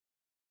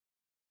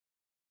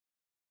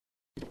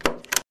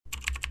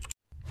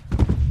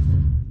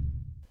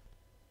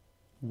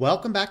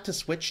Welcome back to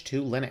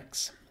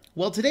Switch2Linux.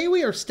 Well, today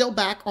we are still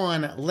back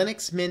on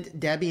Linux Mint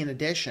Debian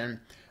Edition,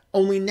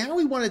 only now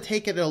we want to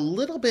take it a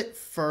little bit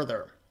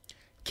further.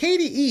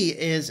 KDE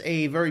is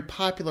a very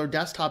popular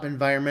desktop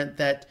environment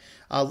that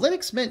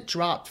Linux Mint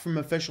dropped from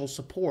official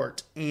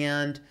support,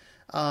 and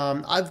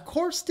I of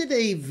course did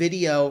a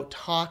video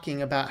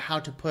talking about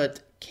how to put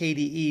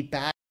KDE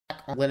back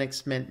on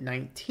Linux Mint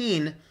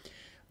 19,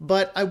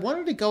 but I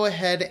wanted to go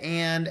ahead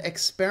and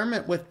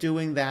experiment with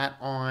doing that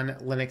on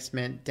Linux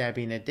Mint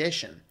Debian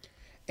Edition.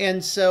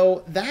 And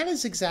so that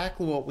is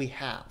exactly what we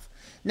have.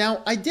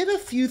 Now, I did a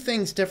few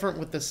things different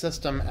with the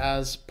system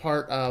as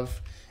part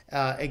of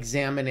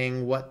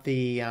examining what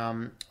the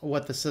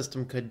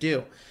system could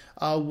do.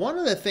 One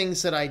of the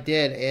things that I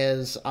did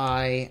is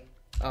I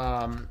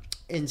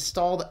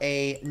installed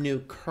a new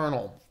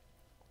kernel.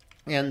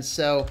 And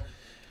so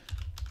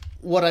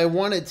what I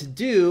wanted to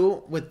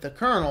do with the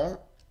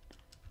kernel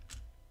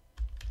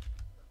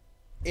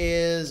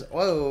is,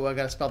 whoa, I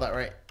gotta spell that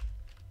right.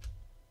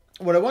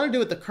 What I want to do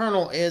with the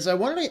kernel is I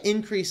wanted to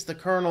increase the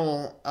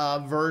kernel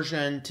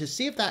version to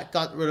see if that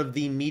got rid of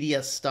the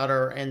media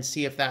stutter and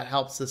see if that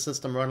helps the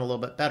system run a little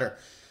bit better.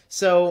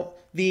 So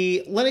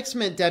the Linux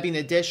Mint Debian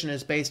Edition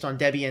is based on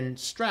Debian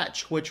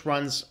Stretch, which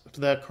runs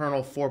the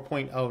kernel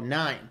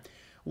 4.09.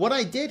 What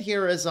I did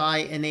here is I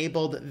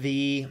enabled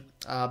the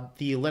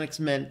Linux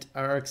Mint,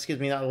 or excuse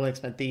me, not the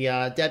Linux Mint, the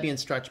Debian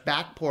Stretch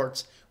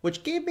backports,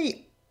 which gave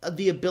me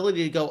the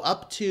ability to go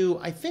up to,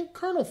 I think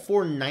kernel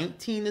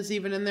 4.19 is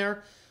even in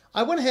there.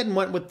 I went ahead and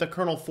went with the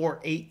kernel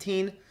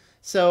 4.18.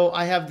 So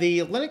I have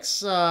the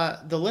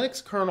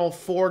Linux kernel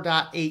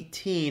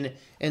 4.18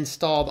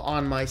 installed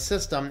on my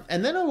system,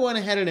 and then I went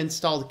ahead and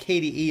installed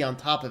KDE on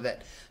top of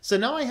it. So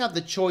now I have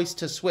the choice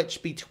to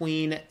switch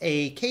between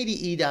a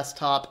KDE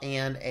desktop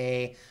and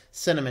a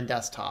Cinnamon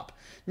desktop.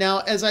 Now,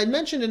 as I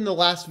mentioned in the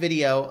last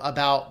video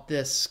about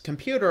this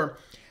computer,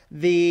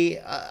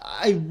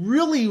 I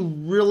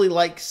really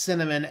like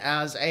Cinnamon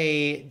as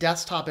a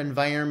desktop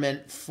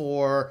environment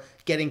for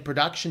getting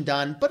production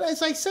done, but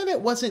as I said, it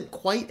wasn't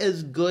quite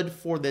as good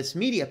for this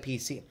media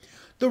PC.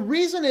 The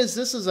reason is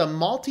this is a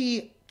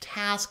multitask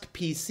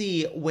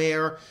PC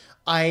where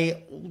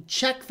I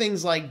check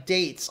things like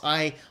dates,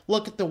 I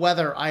look at the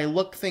weather, I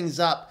look things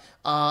up.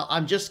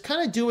 I'm just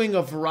kind of doing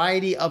a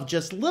variety of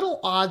just little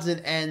odds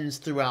and ends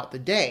throughout the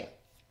day.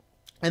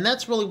 And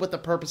that's really what the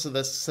purpose of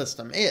this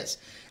system is.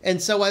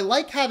 And so I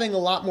like having a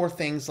lot more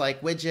things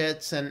like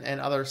widgets and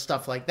other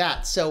stuff like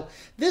that. So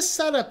this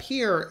setup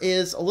here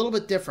is a little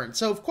bit different.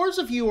 So of course,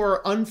 if you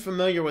are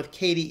unfamiliar with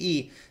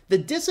KDE, the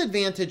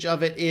disadvantage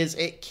of it is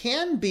it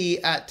can be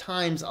at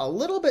times a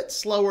little bit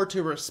slower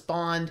to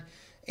respond.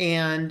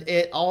 And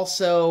it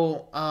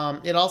also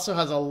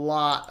has a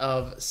lot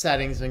of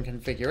settings and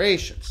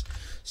configurations.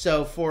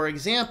 So for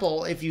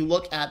example, if you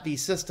look at the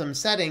system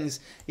settings,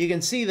 you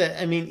can see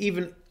that, I mean,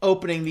 even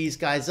opening these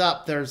guys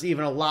up, there's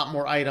even a lot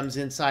more items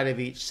inside of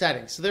each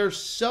setting. So there's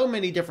so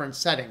many different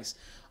settings,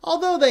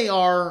 although they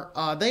are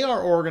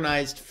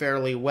organized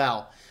fairly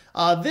well.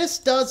 This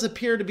does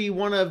appear to be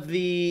one of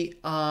the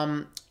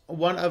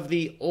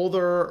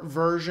older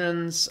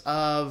versions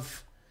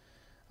of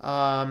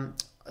KDE.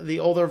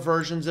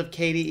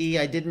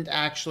 I didn't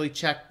actually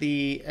check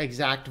the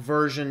exact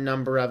version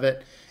number of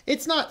it.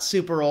 It's not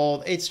super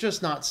old. It's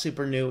just not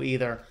super new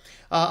either.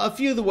 A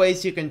few of the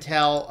ways you can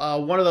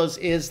tell, one of those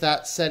is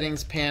that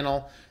settings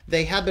panel.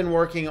 They have been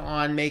working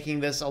on making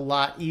this a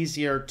lot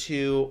easier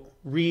to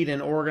read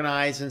and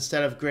organize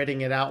instead of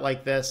gridding it out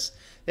like this.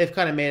 They've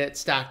kind of made it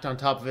stacked on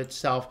top of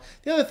itself.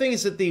 The other thing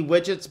is that the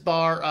widgets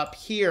bar up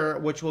here,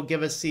 which will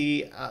give us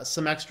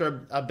some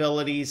extra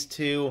abilities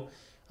to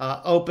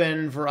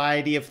open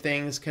variety of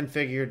things,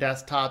 configure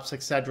desktops,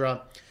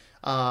 etc.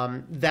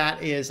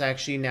 That is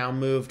actually now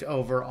moved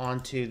over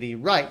onto the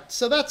right.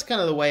 So that's kind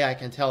of the way I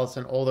can tell it's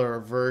an older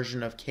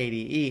version of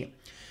KDE.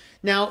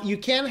 Now, you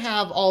can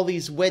have all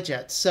these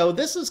widgets. So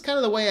this is kind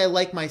of the way I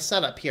like my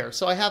setup here.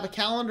 So I have a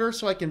calendar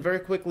so I can very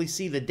quickly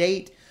see the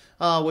date,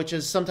 which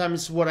is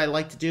sometimes what I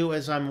like to do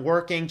as I'm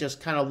working, just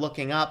kind of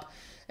looking up.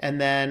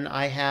 And then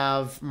I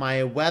have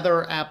my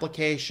weather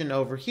application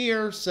over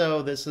here.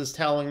 So this is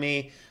telling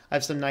me I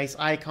have some nice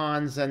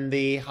icons and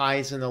the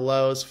highs and the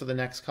lows for the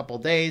next couple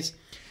days.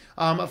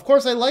 Of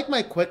course, I like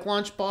my quick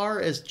launch bar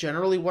is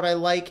generally what I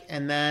like.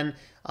 And then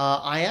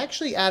I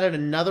actually added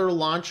another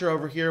launcher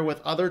over here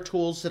with other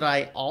tools that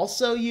I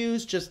also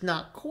use, just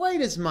not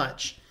quite as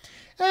much.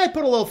 And I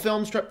put a little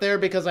film strip there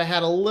because I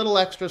had a little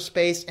extra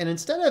space. And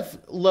instead of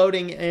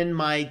loading in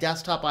my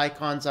desktop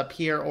icons up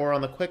here or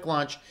on the quick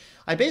launch,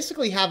 I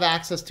basically have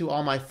access to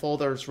all my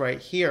folders right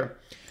here.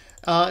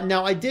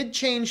 Now, I did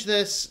change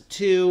this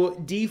to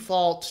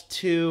default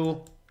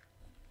to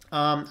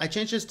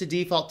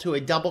a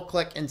double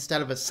click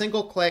instead of a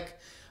single click.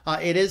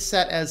 It is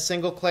set as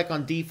single click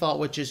on default,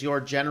 which is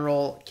your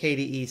general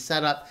KDE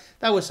setup.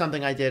 That was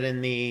something I did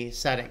in the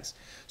settings.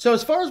 So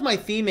as far as my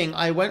theming,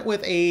 I went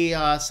with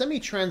a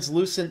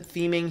semi-translucent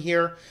theming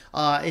here.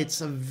 I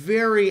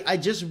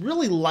just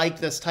really like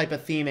this type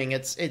of theming.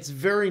 It's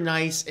very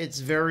nice. It's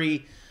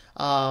very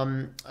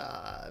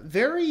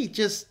Very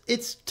just,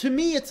 to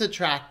me, it's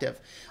attractive.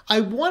 I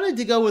wanted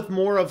to go with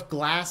more of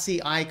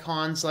glassy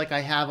icons like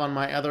I have on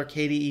my other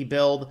KDE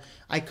build.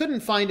 I couldn't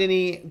find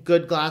any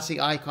good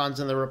glassy icons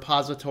in the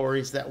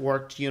repositories that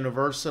worked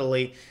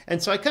universally.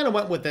 And so I kind of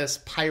went with this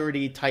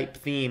piratey type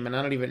theme, and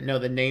I don't even know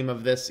the name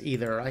of this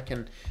either. I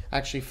can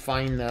actually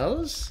find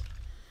those.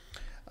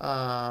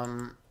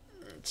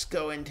 Let's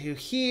go into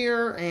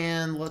here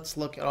and let's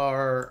look at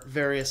our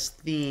various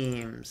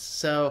themes.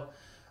 So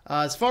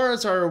as far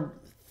as our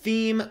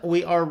theme,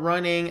 we are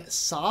running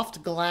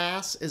Soft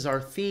Glass is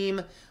our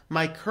theme.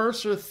 My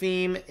cursor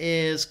theme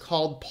is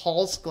called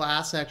Pulse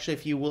Glass. Actually,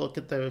 if you look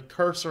at the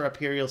cursor up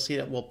here, you'll see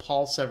that it will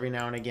pulse every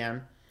now and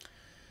again.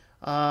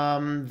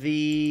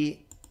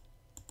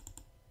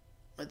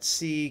 Let's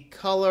see,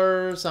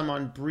 colors, I'm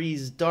on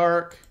Breeze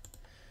Dark.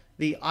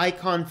 The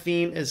icon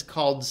theme is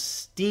called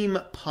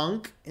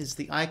Steampunk, is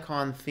the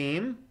icon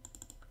theme.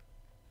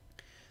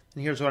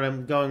 And here's what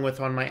I'm going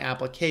with on my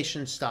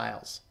application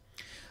styles.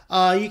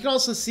 You can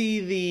also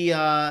see the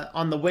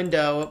on the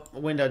window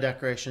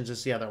decorations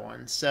is the other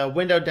one. So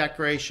window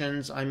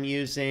decorations, I'm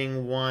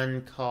using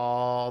one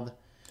called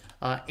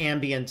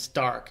Ambient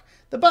Dark.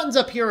 The buttons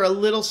up here are a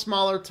little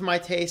smaller to my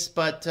taste,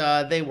 but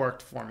they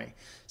worked for me.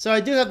 So I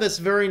do have this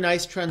very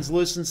nice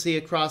translucency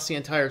across the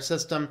entire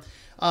system.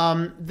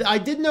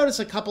 I did notice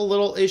a couple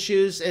little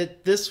issues.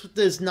 This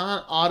is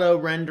not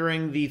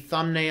auto-rendering the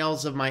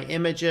thumbnails of my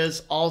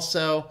images.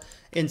 Also,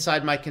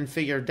 inside my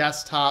configured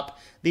desktop,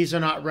 these are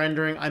not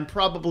rendering. I'm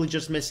probably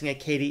just missing a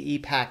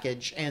KDE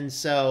package. And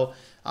so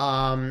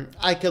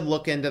I could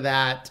look into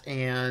that.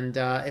 And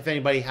if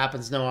anybody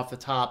happens to know off the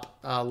top,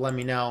 let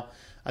me know.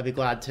 I'd be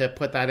glad to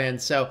put that in.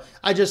 So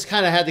I just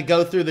kind of had to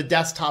go through the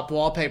desktop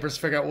wallpapers,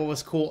 figure out what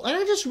was cool. And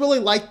I just really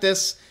like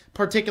this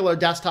particular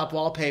desktop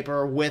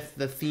wallpaper with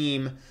the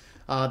theme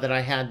that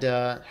I had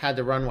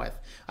to run with.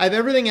 I have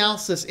everything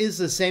else. This is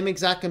the same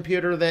exact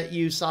computer that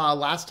you saw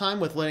last time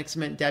with Linux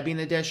Mint Debian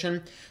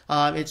Edition.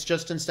 It's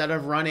just instead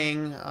of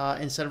running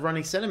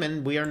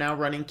Cinnamon, we are now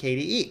running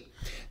KDE.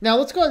 Now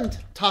let's go ahead and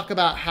talk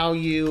about how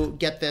you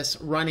get this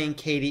running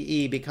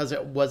KDE, because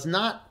it was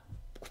not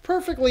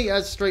perfectly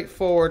as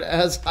straightforward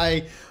as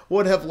I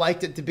would have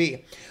liked it to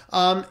be.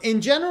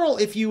 In general,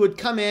 if you would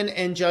come in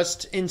and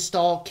just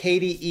install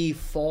KDE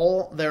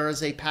full, there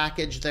is a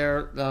package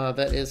there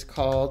that is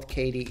called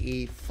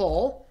KDE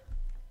full.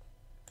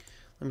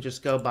 Let me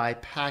just go by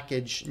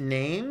package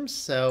names.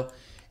 So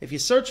if you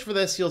search for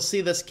this, you'll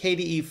see this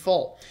KDE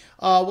full.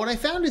 What I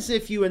found is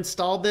if you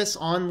install this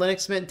on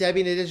Linux Mint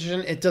Debian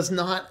Edition, it does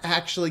not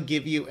actually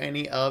give you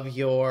any of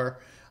your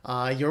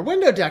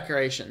window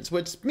decorations,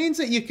 which means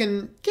that you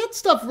can get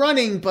stuff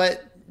running,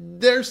 but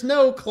there's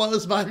no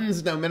close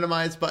buttons, no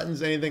minimize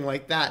buttons, anything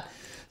like that.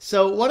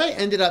 So what I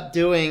ended up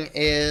doing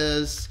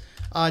is,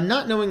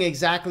 not knowing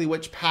exactly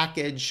which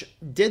package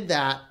did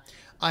that,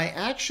 I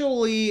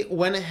actually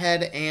went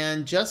ahead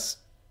and just,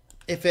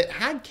 if it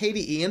had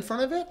KDE in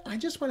front of it, I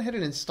just went ahead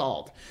and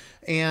installed.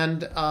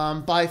 And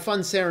by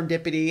fun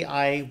serendipity,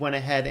 I went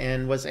ahead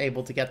and was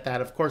able to get that.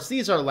 Of course,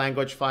 these are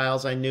language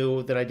files. I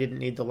knew that I didn't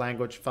need the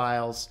language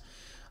files.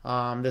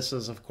 This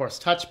is, of course,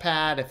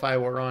 touchpad. If I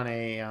were on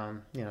a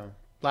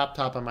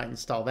laptop, I might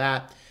install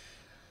that.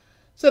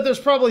 So there's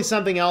probably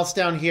something else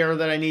down here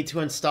that I need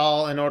to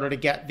install in order to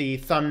get the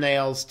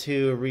thumbnails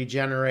to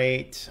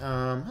regenerate.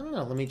 I don't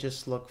know. Let me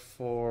just look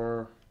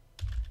for...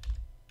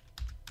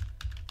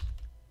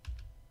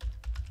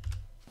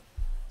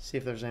 see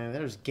if there's any.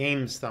 There's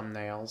games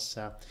thumbnails.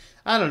 So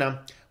I don't know.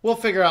 We'll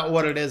figure out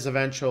what it is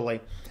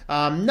eventually.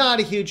 Not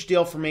a huge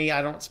deal for me.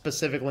 I don't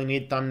specifically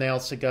need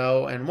thumbnails to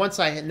go. And now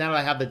that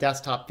I have the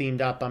desktop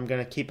themed up, I'm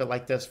going to keep it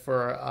like this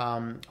for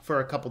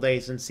a couple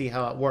days and see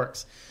how it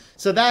works.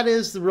 So that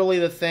is really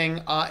the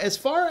thing. As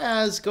far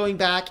as going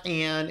back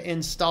and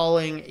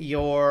installing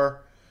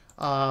your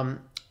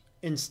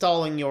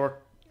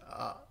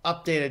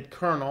updated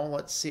kernel,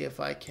 let's see if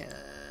I can.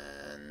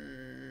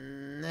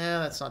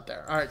 Nah, that's not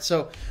there. All right,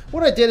 so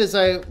what I did is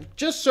I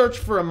just searched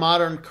for a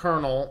modern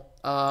kernel,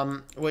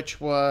 which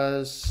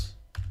was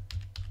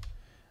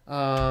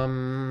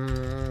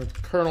kernel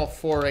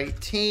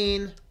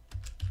 4.18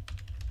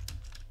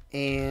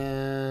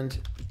 and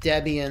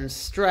Debian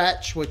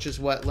Stretch, which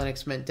is what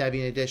Linux Mint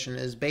Debian Edition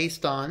is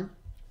based on.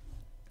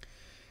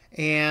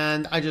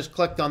 And I just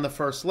clicked on the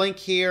first link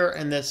here,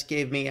 and this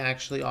gave me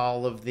actually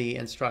all of the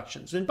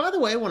instructions. And by the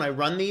way, when I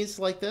run these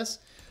like this,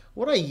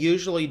 what I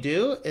usually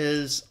do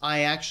is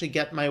I actually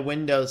get my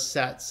windows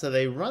set so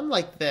they run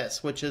like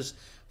this, which is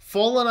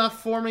full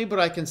enough for me, but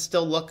I can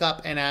still look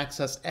up and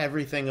access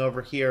everything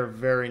over here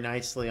very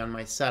nicely on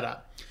my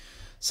setup.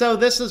 So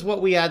this is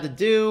what we had to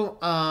do.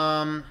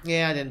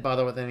 Yeah, I didn't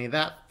bother with any of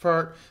that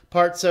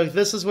part. So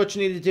this is what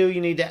you need to do.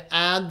 You need to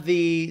add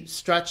the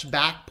stretch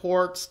back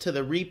ports to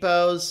the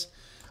repos.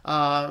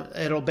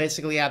 It'll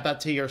basically add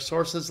that to your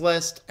sources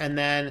list, and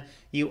then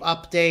you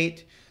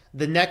update.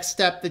 The next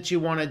step that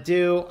you want to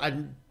do,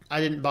 I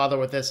didn't bother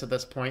with this at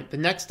this point. The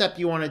next step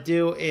you want to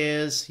do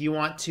is you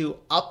want to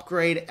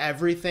upgrade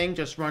everything.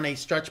 Just run a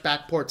stretch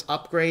backports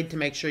upgrade to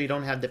make sure you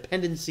don't have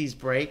dependencies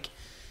break.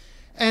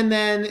 And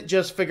then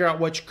just figure out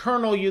which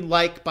kernel you'd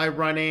like by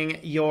running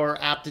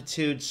your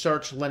aptitude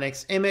search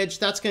Linux image.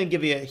 That's going to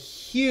give you a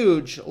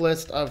huge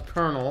list of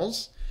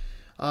kernels.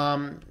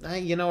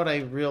 You know what? I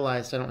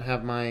realized I don't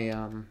have my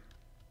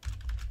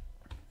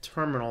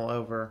terminal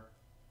over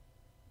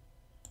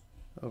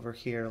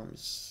here. Let me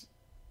just,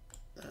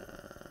 I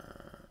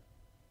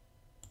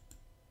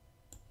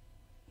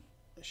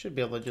should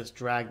be able to just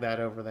drag that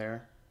over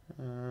there.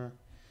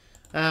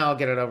 I'll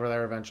get it over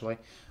there eventually.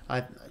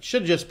 I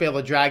should just be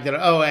able to drag that.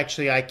 Oh,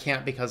 actually, I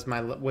can't because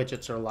my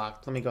widgets are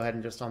locked. Let me go ahead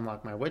and just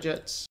unlock my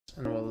widgets,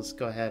 and we'll just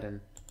go ahead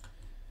and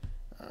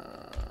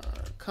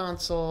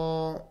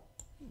console,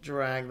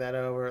 drag that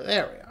over.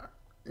 There we are.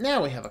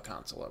 Now we have a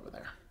console over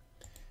there.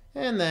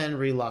 And then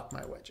relock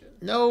my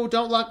widget. No,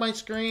 don't lock my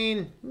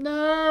screen.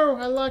 No,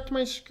 I locked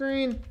my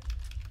screen.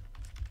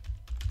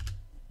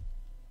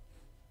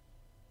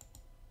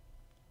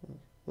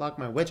 Lock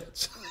my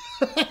widgets.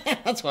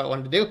 That's what I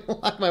wanted to do.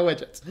 Lock my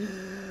widgets.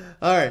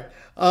 All right.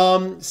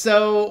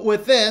 So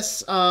with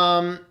this,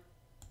 I'll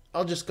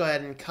just go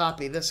ahead and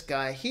copy this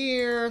guy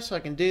here so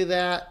I can do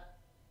that.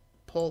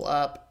 Pull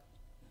up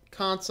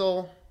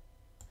console.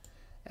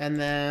 And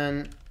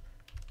then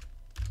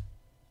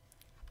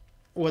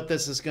what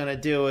this is going to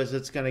do is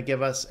it's going to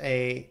give us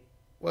a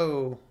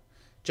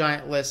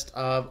giant list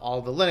of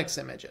all the Linux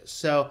images.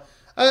 So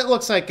it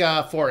looks like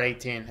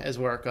 418 is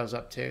where it goes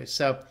up to.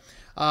 So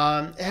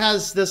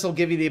this will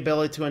give you the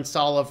ability to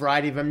install a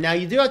variety of them. Now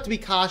you do have to be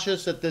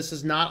cautious that this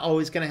is not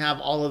always going to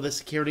have all of the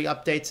security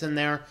updates in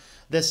there.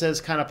 This is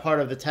kind of part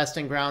of the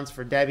testing grounds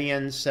for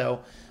Debian.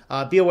 So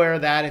be aware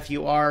of that. If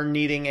you are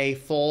needing a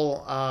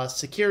full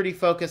security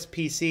focused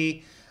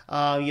PC,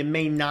 you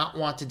may not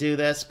want to do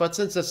this, but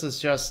since this is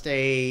just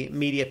a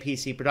media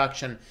PC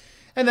production,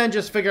 and then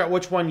just figure out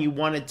which one you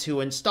wanted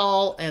to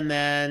install, and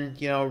then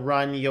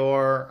run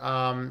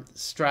your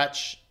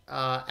stretch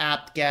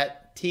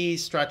apt-get t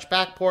stretch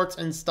backports,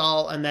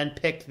 install, and then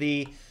pick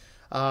the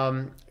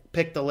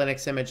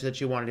Linux image that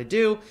you wanted to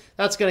do.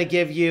 That's going to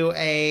give you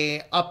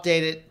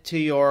update it to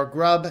your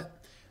grub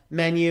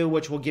menu,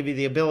 which will give you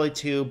the ability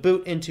to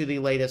boot into the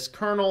latest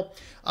kernel.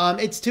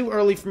 It's too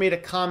early for me to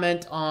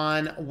comment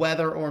on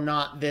whether or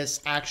not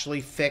this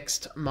actually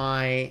fixed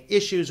my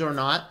issues or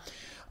not.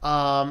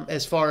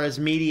 As far as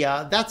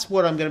media, that's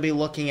what I'm going to be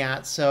looking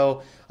at.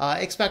 So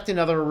expect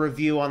another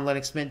review on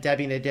Linux Mint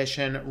Debian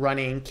Edition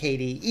running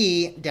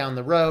KDE down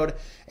the road,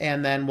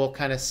 and then we'll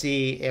kind of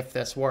see if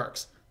this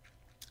works.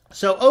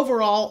 So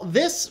overall,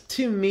 this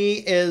to me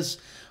is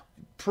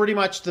pretty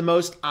much the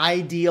most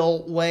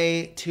ideal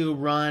way to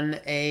run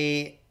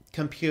a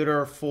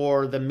computer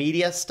for the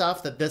media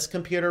stuff that this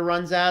computer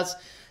runs as.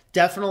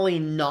 Definitely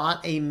not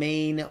a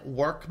main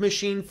work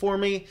machine for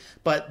me,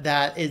 but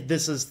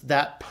this is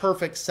that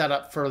perfect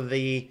setup for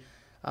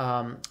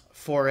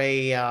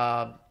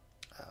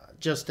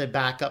just a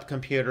backup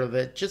computer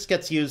that just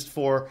gets used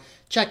for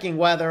checking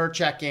weather,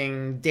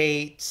 checking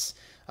dates,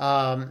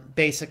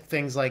 basic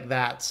things like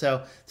that.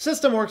 So the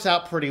system works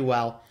out pretty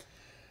well.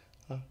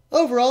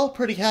 Overall,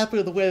 pretty happy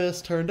with the way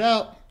this turned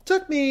out.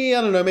 Took me,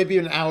 I don't know, maybe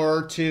an hour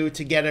or two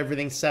to get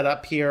everything set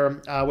up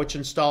here,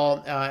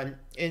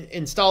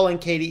 installing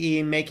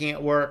KDE, making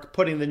it work,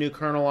 putting the new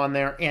kernel on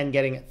there, and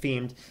getting it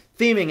themed.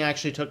 Theming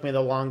actually took me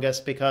the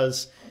longest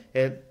because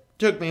it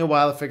took me a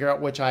while to figure out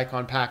which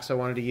icon packs I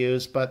wanted to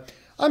use, but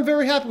I'm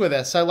very happy with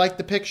this. I like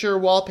the picture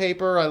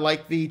wallpaper. I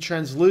like the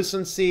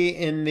translucency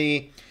in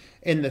the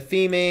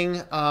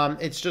theming.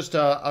 It's just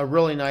a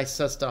really nice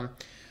system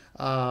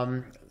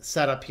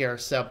setup here.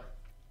 So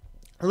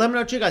let me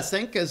know what you guys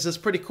think. Is this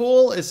pretty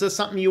cool? Is this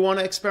something you want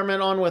to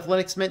experiment on with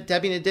Linux Mint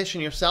Debian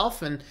Edition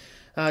yourself? And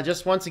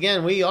just once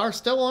again, we are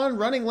still on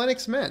running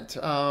Linux Mint.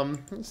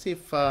 Let's see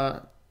if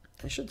I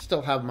should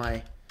still have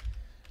my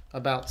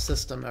about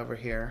system over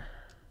here.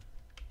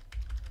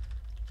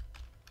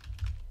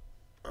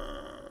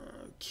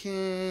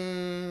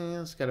 Okay,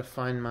 just got to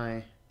find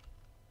my...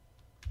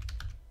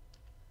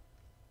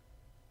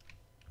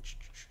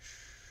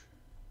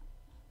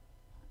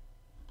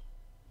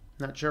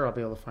 Not sure I'll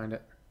be able to find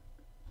it.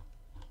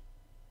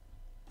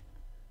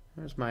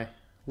 There's my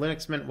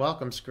Linux Mint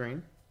welcome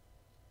screen.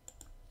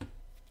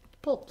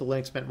 Pull up the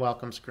Linux Mint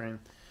welcome screen.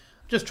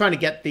 I'm just trying to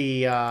get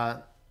the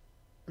I'm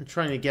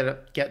trying to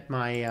get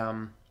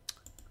my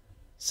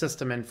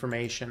system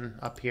information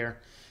up here.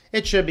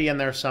 It should be in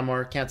there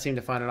somewhere. Can't seem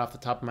to find it off the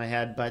top of my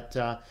head, but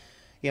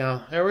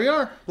there we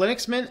are.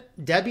 Linux Mint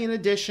Debian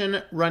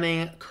Edition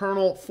running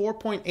kernel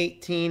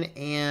 4.18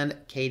 and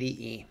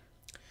KDE.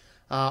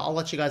 I'll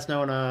let you guys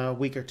know in a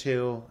week or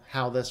two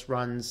how this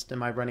runs.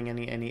 Am I running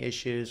any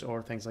issues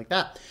or things like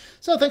that?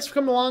 So thanks for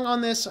coming along on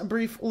this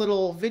brief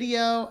little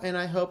video, and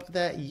I hope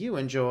that you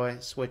enjoy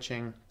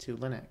switching to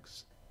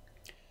Linux.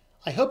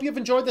 I hope you've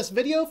enjoyed this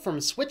video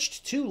from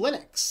Switched to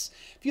Linux.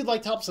 If you'd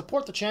like to help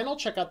support the channel,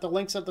 check out the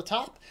links at the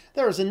top.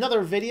 There is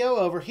another video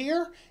over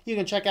here. You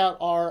can check out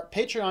our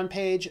Patreon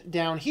page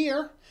down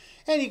here.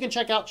 And you can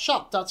check out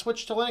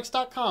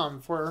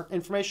shop.switchedtolinux.com for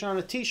information on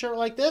a t-shirt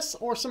like this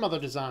or some other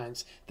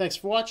designs. Thanks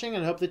for watching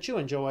and I hope that you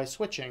enjoy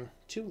switching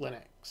to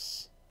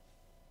Linux.